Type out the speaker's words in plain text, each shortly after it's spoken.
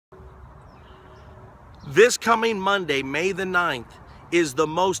This coming Monday, May the 9th, is the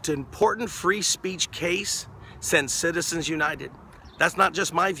most important free speech case since Citizens United. That's not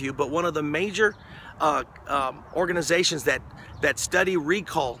just my view, but one of the major organizations that study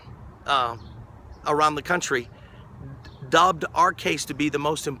recall around the country dubbed our case to be the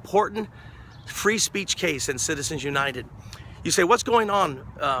most important free speech case in Citizens United. You say, what's going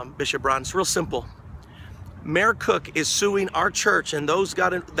on, Bishop Brown? It's real simple. Mayor Cook is suing our church and those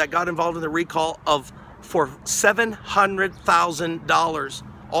that got involved in the recall for $700,000,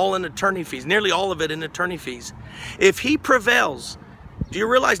 all in attorney fees, nearly all of it in attorney fees. If he prevails, do you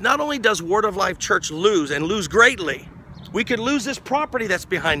realize not only does Word of Life Church lose, and lose greatly, we could lose this property that's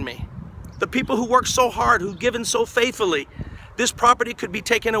behind me. The people who work so hard, who've given so faithfully, this property could be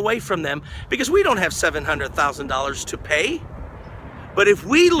taken away from them because we don't have $700,000 to pay. But if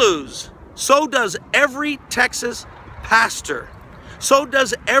we lose, so does every Texas pastor. So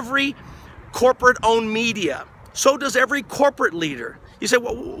does every corporate-owned media. So does every corporate leader. You say,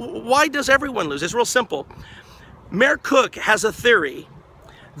 well, why does everyone lose? It's real simple. Mayor Cook has a theory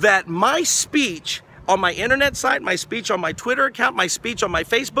that my speech on my internet site, my speech on my Twitter account, my speech on my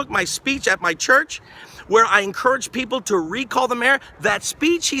Facebook, my speech at my church, where I encourage people to recall the mayor, that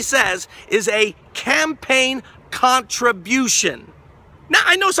speech, he says, is a campaign contribution. Now,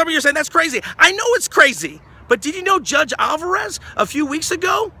 I know some of you are saying that's crazy. I know it's crazy. But did you know Judge Alvarez a few weeks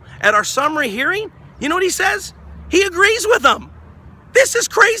ago at our summary hearing, you know what he says? He agrees with them. This is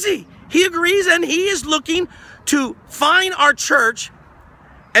crazy. He agrees, and he is looking to fine our church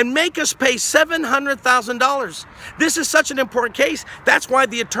and make us pay $700,000. This is such an important case. That's why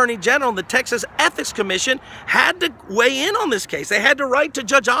the Attorney General and the Texas Ethics Commission had to weigh in on this case. They had to write to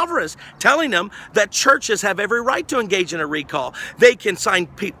Judge Alvarez telling him that churches have every right to engage in a recall. They can sign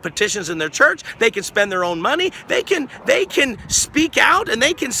petitions in their church. They can spend their own money. They can speak out, and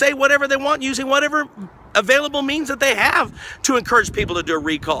they can say whatever they want using whatever available means that they have to encourage people to do a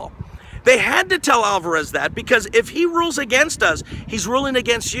recall. They had to tell Alvarez that because if he rules against us, he's ruling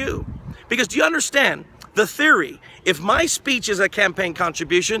against you. Because do you understand the theory? If my speech is a campaign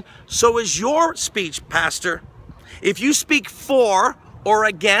contribution, so is your speech, Pastor. If you speak for or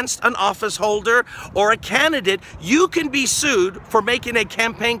against an office holder or a candidate, you can be sued for making a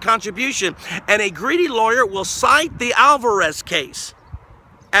campaign contribution. And a greedy lawyer will cite the Alvarez case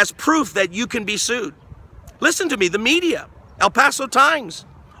as proof that you can be sued. Listen to me, the media, El Paso Times,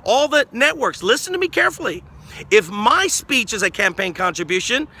 all the networks, listen to me carefully. If my speech is a campaign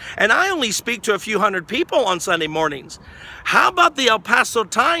contribution and I only speak to a few hundred people on Sunday mornings, how about the El Paso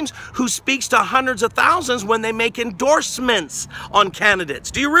Times who speaks to hundreds of thousands when they make endorsements on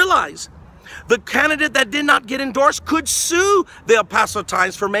candidates? Do you realize the candidate that did not get endorsed could sue the El Paso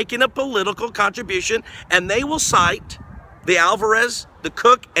Times for making a political contribution, and they will cite the Alvarez, the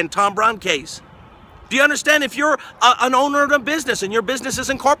Cook, and Tom Brown case? Do you understand? If you're an owner of a business and your business is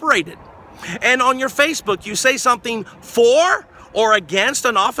incorporated, and on your Facebook you say something for or against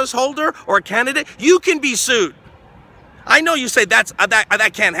an office holder or a candidate, you can be sued. I know you say that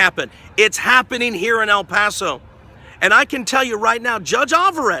can't happen. It's happening here in El Paso. And I can tell you right now, Judge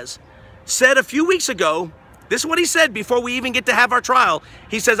Alvarez said a few weeks ago, this is what he said before we even get to have our trial.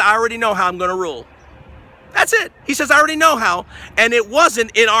 He says, I already know how I'm going to rule. That's it. He says, I already know how. And it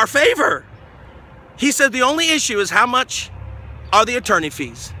wasn't in our favor. He said the only issue is how much are the attorney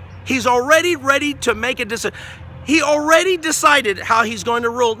fees. He's already ready to make a decision. He already decided how he's going to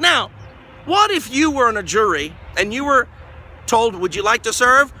rule. Now, what if you were in a jury and you were told, would you like to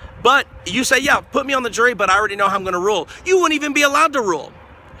serve? But you say, yeah, put me on the jury, but I already know how I'm going to rule. You wouldn't even be allowed to rule.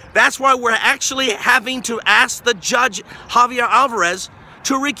 That's why we're actually having to ask the judge, Javier Alvarez,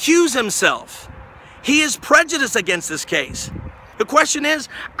 to recuse himself. He is prejudiced against this case. The question is,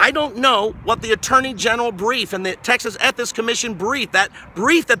 I don't know what the Attorney General brief and the Texas Ethics Commission brief that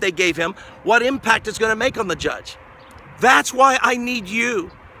they gave him, what impact it's going to make on the judge. That's why I need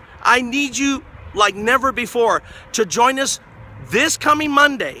you. I need you like never before to join us this coming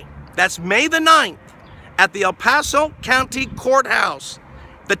Monday. That's May the 9th at the El Paso County Courthouse,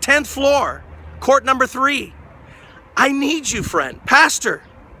 the 10th floor, court number 3. I need you, friend. Pastor,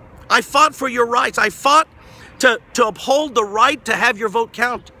 I fought for your rights. I fought to uphold the right to have your vote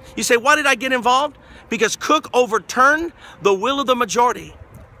count. You say, why did I get involved? Because Cook overturned the will of the majority.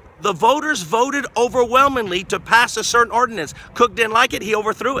 The voters voted overwhelmingly to pass a certain ordinance. Cook didn't like it, he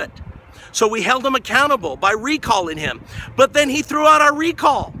overthrew it. So we held him accountable by recalling him. But then he threw out our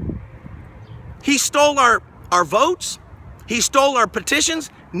recall. He stole our votes. He stole our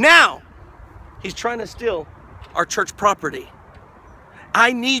petitions. Now he's trying to steal our church property.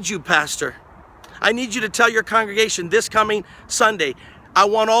 I need you, Pastor. I need you to tell your congregation this coming Sunday, I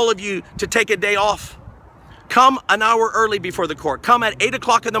want all of you to take a day off Come an hour early before the court. Come at 8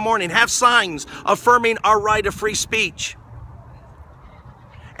 o'clock in the morning. Have signs affirming our right of free speech.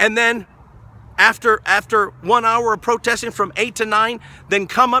 And then after 1 hour of protesting from 8 to 9, then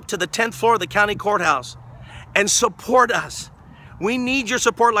come up to the 10th floor of the county courthouse and support us. We need your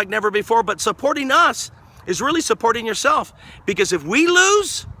support like never before, but supporting us is really supporting yourself, because if we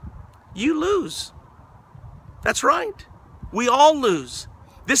lose, you lose. That's right. We all lose.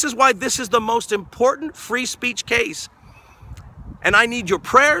 This is why this is the most important free speech case. And I need your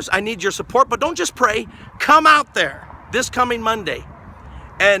prayers. I need your support. But don't just pray. Come out there this coming Monday.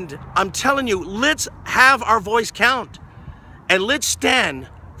 And I'm telling you, let's have our voice count. And let's stand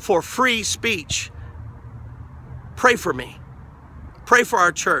for free speech. Pray for me. Pray for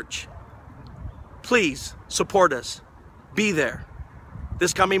our church. Please support us. Be there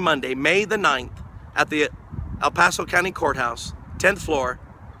this coming Monday, May the 9th, at the El Paso County Courthouse, 10th floor,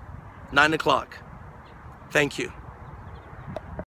 9 o'clock. Thank you.